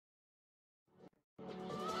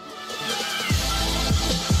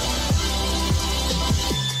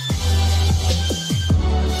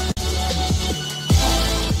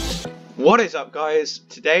What is up, guys?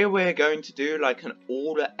 Today we're going to do like an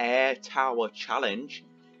all-air tower challenge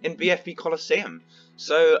in BFB Colosseum.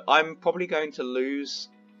 So I'm probably going to lose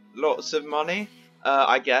lots of money,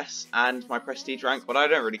 I guess, and my prestige rank, but I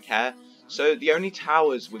don't really care. So the only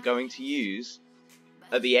towers we're going to use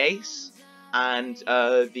are the Ace and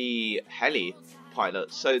the Heli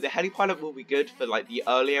Pilot. So the Heli Pilot will be good for like the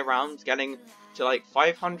earlier rounds, getting to like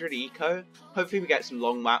 500 eco. Hopefully we get some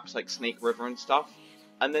long maps like Snake River and stuff.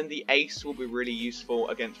 And then the Ace will be really useful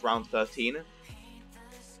against round 13.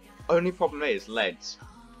 Only problem is leads.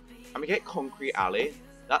 And we get Concrete Alley.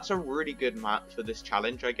 That's a really good map for this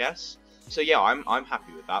challenge, I guess. So yeah, I'm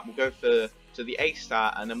happy with that. We'll go to the Ace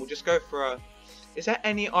stat, and then we'll just go for a... Is there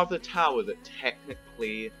any other tower that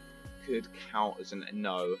technically could count as an...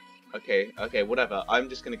 No. Okay, whatever. I'm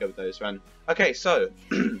just going to go with those, man. Okay, so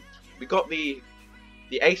we got the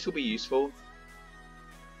Ace will be useful.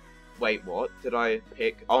 Wait, what did I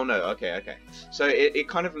pick? Oh no, okay. So it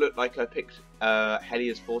kind of looked like I picked Heli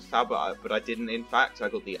as fourth tower, but I didn't. In fact, I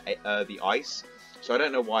got the Ice. So I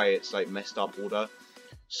don't know why it's like messed up order.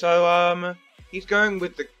 So he's going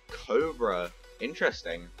with the Cobra.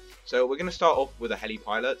 Interesting. So we're gonna start off with a Heli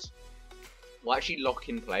Pilot. We'll actually lock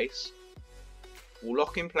in place. We'll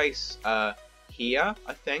lock in place here,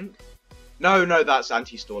 I think. No, that's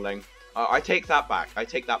anti-stalling. I take that back.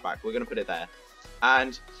 We're gonna put it there.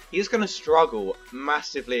 And he's going to struggle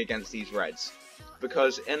massively against these reds,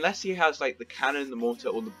 because unless he has like the cannon, the mortar,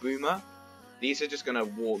 or the boomer, these are just going to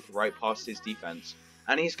walk right past his defense.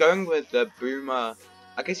 And he's going with the boomer.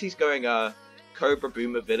 I guess he's going Cobra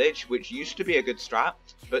Boomer Village, which used to be a good strat,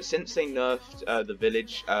 but since they nerfed the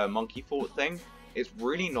village monkey fort thing, it's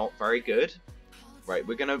really not very good. Right,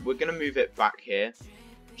 we're gonna move it back here,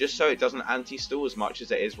 just so it doesn't anti-stall as much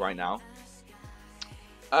as it is right now.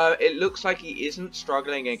 It looks like he isn't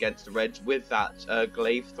struggling against the Reds with that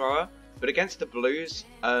glaive thrower, but against the Blues,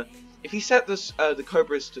 if he set this, the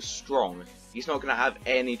Cobras to strong, he's not going to have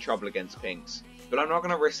any trouble against Pinks. But I'm not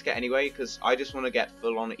going to risk it anyway, because I just want to get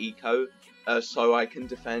full on eco, so I can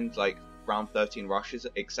defend like round 13 rushes,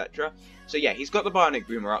 etc. So yeah, he's got the Bionic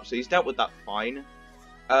Boomer up, so he's dealt with that fine.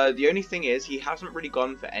 The only thing is, he hasn't really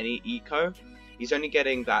gone for any eco. He's only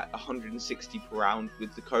getting that 160 per round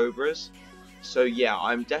with the Cobras. So yeah,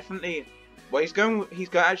 I'm definitely... Well, he's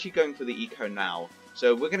actually going for the eco now.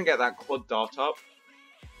 So we're going to get that quad dart up.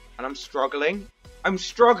 And I'm struggling.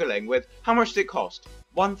 With... How much did it cost?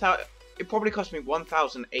 1,000... It probably cost me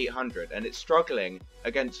 1,800. And it's struggling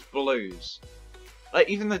against Blues. Like,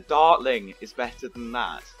 even the Dartling is better than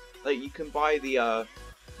that. Like, you can buy the...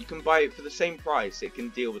 You can buy it for the same price. It can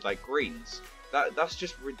deal with, like, greens. That's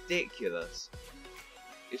just ridiculous.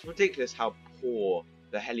 It's ridiculous how poor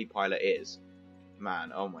the Heli Pilot is.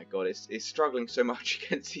 Man, oh my god, it's struggling so much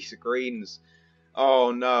against these greens.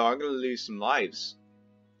 Oh no, I'm going to lose some lives.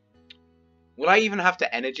 Will I even have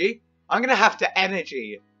to energy? I'm going to have to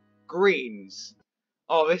energy greens.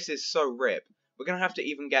 Oh, this is so rip. We're going to have to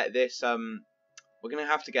even get this, we're going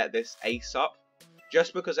to have to get this Ace up,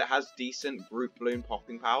 just because it has decent group balloon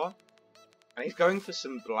popping power. And he's going for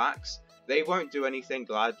some blacks. They won't do anything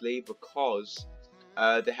gladly, because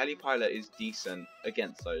the Heli Pilot is decent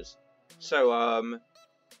against those. So,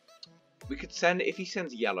 we could send, if he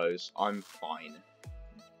sends yellows, I'm fine.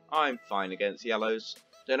 I'm fine against yellows.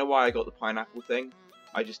 Don't know why I got the pineapple thing.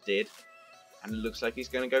 I just did. And it looks like he's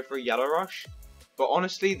going to go for a yellow rush. But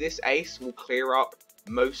honestly, this Ace will clear up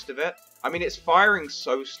most of it. I mean, it's firing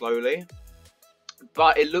so slowly.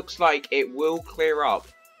 But it looks like it will clear up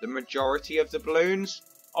the majority of the balloons.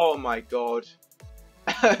 Oh my god.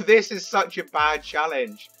 This is such a bad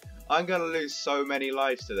challenge. I'm going to lose so many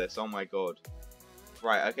lives to this. Oh my god.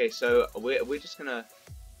 Right, okay, so we're just going to...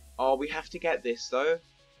 Oh, we have to get this, though.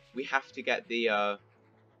 We have to get the...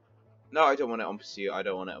 No, I don't want it on pursuit. I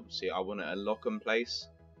want it a lock in place.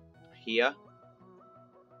 Here.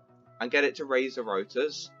 And get it to raise the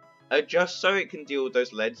rotors. Just so it can deal with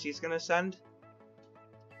those leads he's going to send.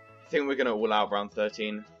 I think we're going to all out round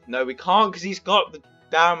 13. No, we can't, because he's got the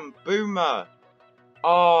damn boomer.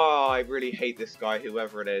 Oh, I really hate this guy,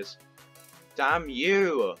 whoever it is. Damn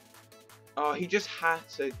you! Oh, he just had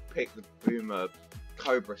to pick the Boomer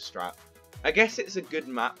Cobra strat. I guess it's a good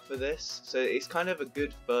map for this, so it's kind of a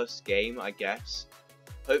good first game, I guess.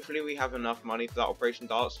 Hopefully we have enough money for that Operation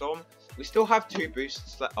Dartstorm. We still have 2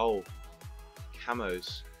 boosts left. Oh,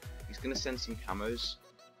 camos. He's going to send some camos.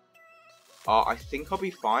 I think I'll be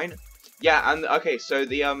fine. Yeah, and okay, so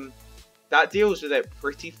the that deals with it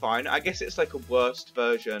pretty fine. I guess it's like a worst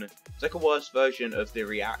version. It's like a worse version of the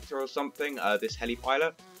reactor or something. This Heli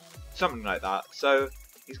Pilot, something like that. So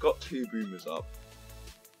he's got 2 boomers up.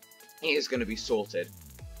 He is going to be sorted.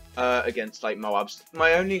 against like Moabs.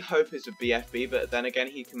 My only hope is a BFB, but then again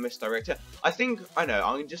he can misdirect it. I know,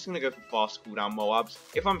 I'm just gonna go for fast cooldown Moabs.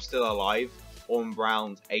 If I'm still alive on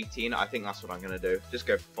round 18, I think that's what I'm gonna do. Just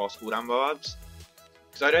go for fast cooldown Moabs.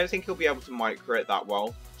 Because I don't think he'll be able to micro it that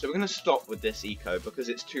well. So we're gonna stop with this eco because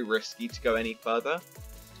it's too risky to go any further.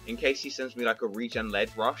 In case he sends me like a regen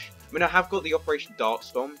lead rush. I mean, I have got the Operation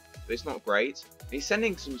Darkstorm, but it's not great. He's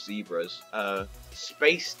sending some zebras,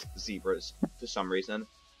 spaced zebras for some reason.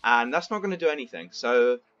 And that's not going to do anything,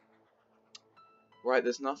 so... Right,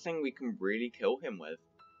 there's nothing we can really kill him with.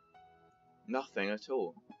 Nothing at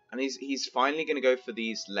all. And he's finally going to go for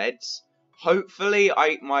these leads. Hopefully,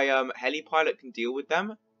 my heli pilot can deal with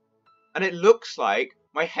them. And it looks like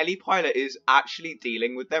my heli pilot is actually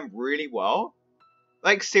dealing with them really well.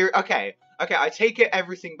 Like, okay, I take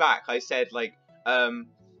everything back. I said, like,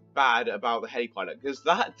 bad about the heli pilot. Because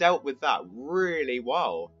that dealt with that really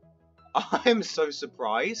well. I'm so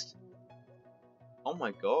surprised. Oh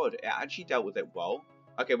my god, it actually dealt with it well.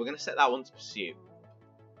 Okay, we're going to set that one to pursuit.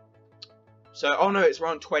 So, oh no, it's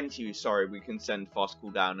round 20. Sorry, we can send fast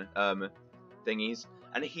cooldown thingies.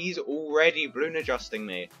 And he's already balloon adjusting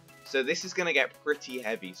me. So this is going to get pretty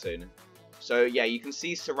heavy soon. So yeah, you can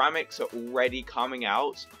see ceramics are already coming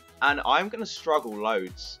out. And I'm going to struggle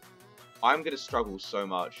loads. I'm going to struggle so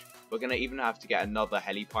much. We're going to even have to get another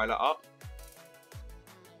heli pilot up.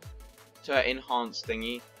 To enhance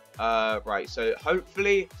thingy. Right, so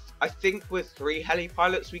hopefully, I think with 3 heli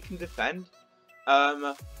pilots we can defend.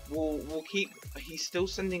 We'll keep, he's still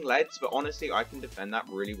sending leads, but honestly I can defend that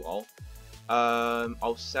really well.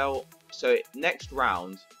 I'll sell, so next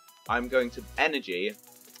round, I'm going to energy,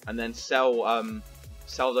 and then sell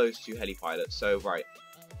those 2 heli pilots. So right,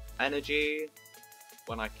 energy,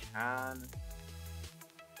 when I can.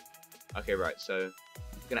 Okay, right, so,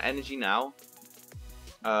 I'm gonna energy now.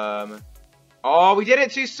 Oh, we did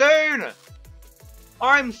it too soon!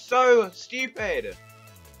 I'm so stupid!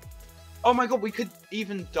 Oh my god, we could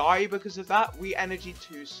even die because of that. We energy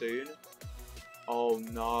too soon. Oh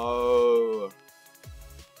no.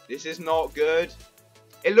 This is not good.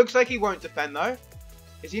 It looks like he won't defend though.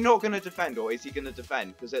 Is he not going to defend, or is he going to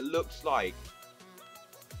defend? Because it looks like...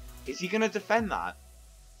 Is he going to defend that?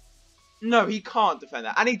 No, he can't defend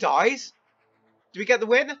that. And he dies? Do we get the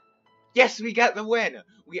win? Yes, we get the win!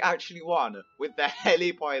 We actually won with the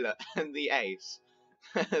heli pilot and the ace.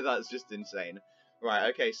 That's just insane.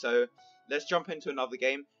 Right, okay, so let's jump into another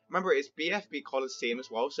game. Remember, it's BFB Colosseum as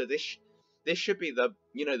well, so this should be the,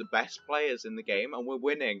 the best players in the game, and we're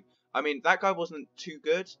winning. I mean, that guy wasn't too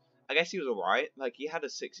good. I guess he was alright. Like, he had a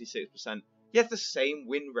 66%. He has the same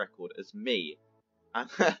win record as me. And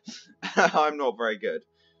I'm not very good.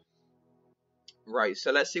 Right,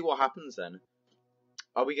 so let's see what happens then.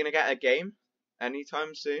 Are we going to get a game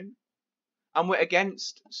anytime soon? And we're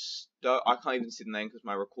against... I can't even see the name because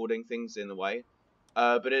my recording thing's in the way.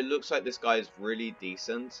 But it looks like this guy is really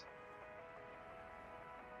decent.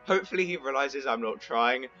 Hopefully he realizes I'm not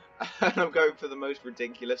trying. And I'm going for the most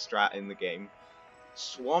ridiculous strat in the game.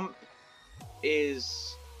 Swamp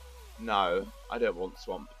is... No, I don't want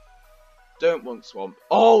swamp. Don't want swamp.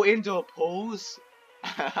 Oh, indoor pools!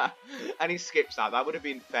 And he skips that. That would have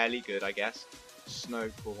been fairly good, I guess.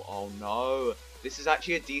 Snowfall. Oh no. This is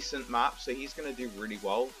actually a decent map, so he's going to do really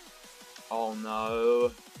well. Oh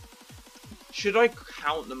no. Should I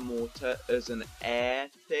count the mortar as an air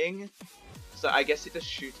thing? So I guess it just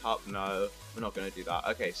shoot up. No, we're not going to do that.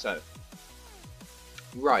 Okay, so.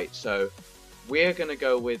 Right, so we're going to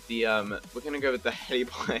go with the heli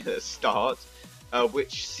pilot start.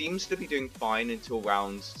 Which seems to be doing fine until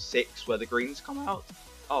round 6 where the greens come out.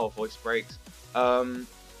 Oh, voice breaks.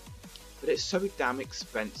 But it's so damn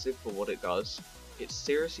expensive for what it does. It's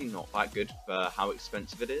seriously not that good for how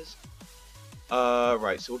expensive it is.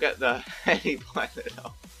 Right, so we'll get the heli pilot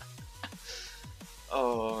up.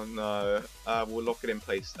 Oh no. We'll lock it in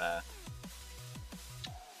place there.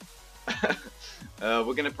 We're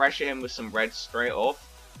going to pressure him with some red straight off.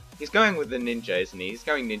 He's going with the ninja, isn't he? He's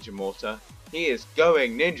going ninja mortar. He is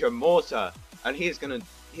going ninja mortar, and he's gonna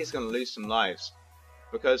lose some lives,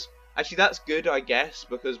 because actually that's good, I guess,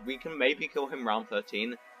 because we can maybe kill him round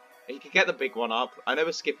 13. He could get the big one up. I know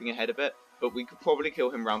we're skipping ahead a bit, but we could probably kill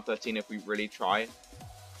him round 13 if we really try.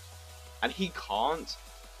 And he can't,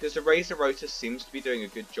 because the Razor Rotor seems to be doing a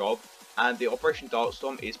good job, and the Operation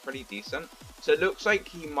Darkstorm is pretty decent. So it looks like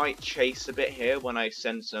he might chase a bit here when I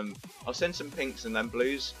send some. I'll send some pinks and then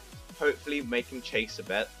blues. Hopefully make him chase a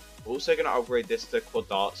bit. We're also going to upgrade this to quad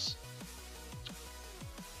darts.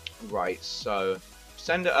 Right, so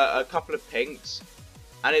send a couple of pinks,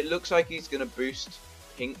 and it looks like he's going to boost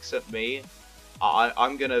pinks at me.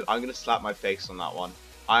 I'm gonna slap my face on that one.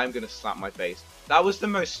 I am going to slap my face. That was the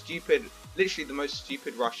most stupid, literally the most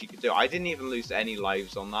stupid rush you could do. I didn't even lose any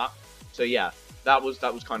lives on that. So yeah, that was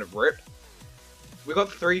kind of rip. We got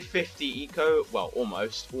 350 eco, well,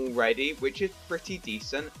 almost, already, which is pretty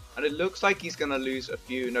decent. And it looks like he's going to lose a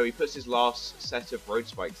few. No, he puts his last set of road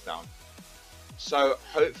spikes down. So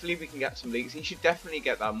hopefully we can get some leaks. He should definitely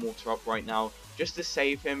get that mortar up right now, just to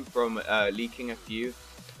save him from leaking a few,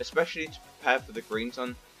 especially to prepare for the green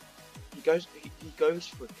zone. He goes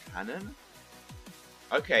for a cannon.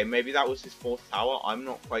 Okay, maybe that was his 4th tower. I'm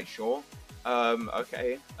not quite sure.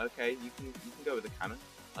 Okay, you can go with the cannon.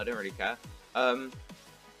 I don't really care.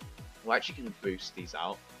 We're actually gonna boost these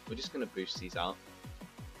out. We're just gonna boost these out,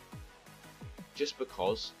 just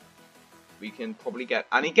because. We can probably get,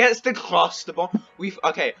 and he gets the cluster bomb.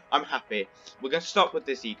 Okay, I'm happy. We're gonna stop with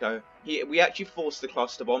this eco. We actually forced the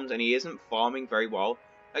cluster bombs, and he isn't farming very well.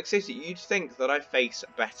 Like seriously, you'd think that I face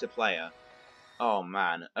a better player. Oh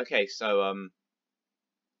man. Okay, so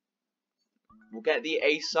we'll get the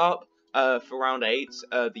ace up for round 8.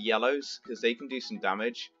 The yellows, because they can do some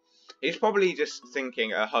damage. He's probably just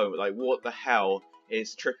thinking at home, like, what the hell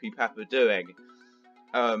is TrippyPepper doing?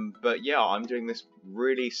 But yeah, I'm doing this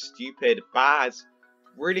really stupid, bad,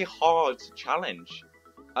 really hard challenge.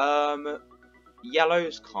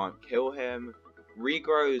 Yellows can't kill him.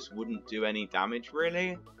 Regrows wouldn't do any damage,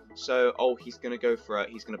 really. So, oh, he's gonna go for it.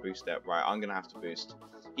 He's gonna boost it. Right, I'm gonna have to boost.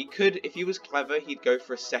 He could, if he was clever, he'd go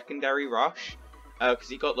for a secondary rush. Because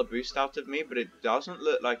he got the boost out of me, but it doesn't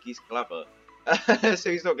look like he's clever.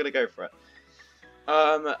 So he's not gonna go for it.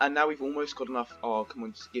 And now we've almost got enough. Oh, come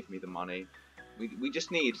on, just give me the money. We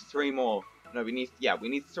just need 3 more. No, we need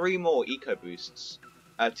 3 more eco boosts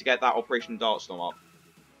to get that Operation Dartstorm up.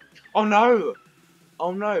 Oh no!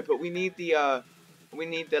 Oh no! But we need the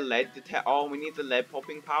lead detect. Oh, we need the lead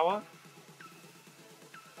popping power.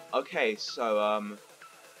 Okay, so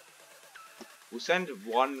we'll send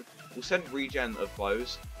regen of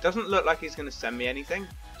blows. Doesn't look like he's gonna send me anything,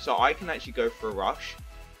 so I can actually go for a rush.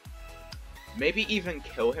 Maybe even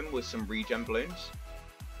kill him with some regen balloons.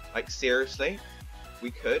 Like, seriously?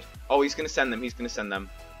 We could. Oh, he's gonna send them. He's gonna send them.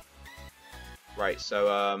 Right,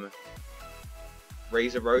 so,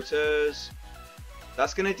 Razor Rotors.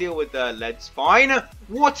 That's gonna deal with the lead spine.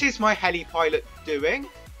 What is my heli pilot doing?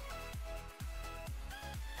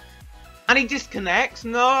 And he disconnects?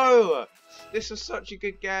 No! This was such a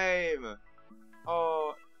good game.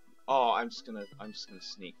 Oh, I'm just gonna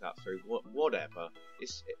sneak that through. Whatever.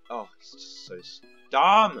 It's just so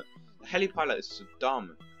dumb. The heli pilot is so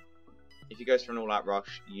dumb. If he goes for an all-out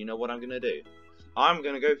rush, you know what I'm gonna do. I'm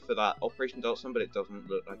gonna go for that Operation Dartstorm, but it doesn't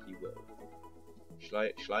look like he will.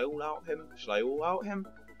 Shall I all out him? Shall I all out him?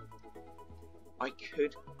 I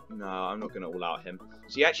could. No, I'm not gonna all out him.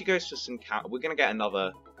 So he actually goes for some camo. We're gonna get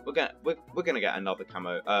another. We're gonna get another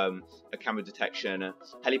camo. A camo detection.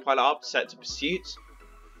 Heli pilot up, set to pursuit.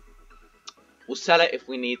 We'll sell it if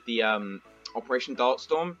we need the Operation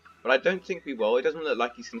Dartstorm, but I don't think we will. It doesn't look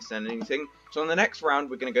like he's gonna send anything. So on the next round,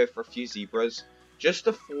 we're gonna go for a few zebras, just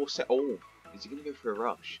to force it. Oh, is he gonna go for a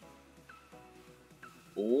rush?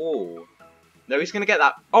 Oh, no, he's gonna get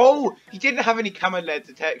that. Oh, he didn't have any camo lead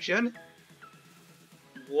detection.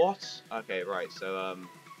 What? Okay, right. So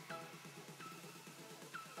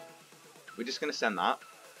we're just gonna send that.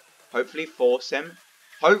 Hopefully, force him.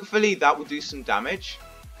 Hopefully, that will do some damage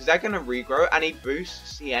because they're gonna regrow, and he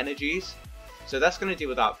boosts the energies. So that's gonna deal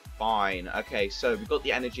with that fine. Okay, so we got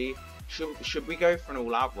the energy. Should we go for an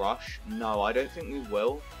all-out rush? No, I don't think we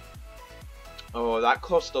will. Oh, that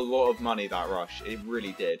cost a lot of money, that rush. It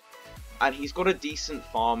really did. And he's got a decent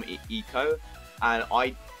farm eco, and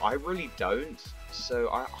I really don't. So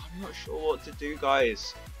I'm not sure what to do,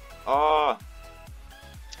 guys. We'll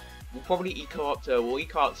probably eco up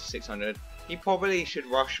to 600. He probably should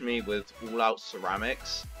rush me with all-out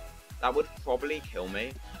ceramics. That would probably kill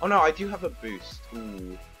me. Oh no, I do have a boost.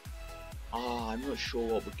 Ooh. I'm not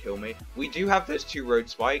sure what would kill me. We do have those 2 road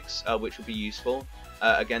spikes, which would be useful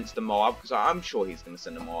against the Moab, because I'm sure he's going to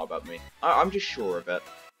send a Moab at me. I'm just sure of it.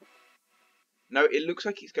 No, it looks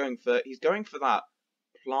like he's going for that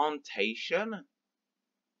plantation.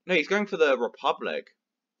 No, he's going for the Republic.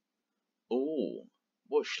 Oh,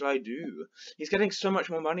 what should I do? He's getting so much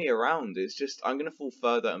more money around. It's just I'm going to fall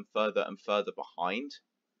further and further and further behind.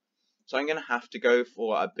 So I'm going to have to go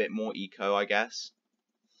for a bit more eco, I guess.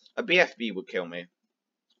 A BFB would kill me.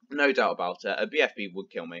 No doubt about it. A BFB would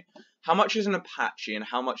kill me. How much is an Apache and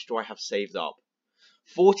how much do I have saved up?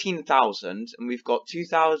 14,000, and we've got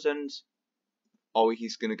 2,000. Oh,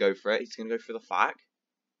 he's going to go for it. He's going to go for the FAC.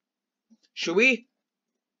 Should we?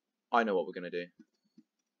 I know what we're going to do.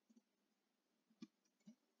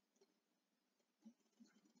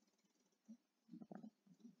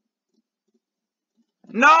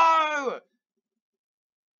 No!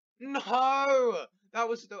 No! That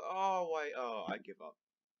was the. Oh, wait. Oh, I give up.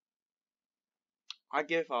 I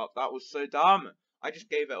give up. That was so dumb. I just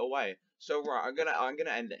gave it away. So right, I'm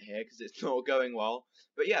gonna end it here because it's not going well.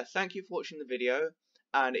 But yeah, thank you for watching the video.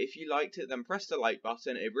 And if you liked it, then press the like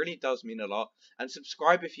button. It really does mean a lot. And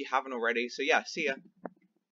subscribe if you haven't already. So yeah, see ya.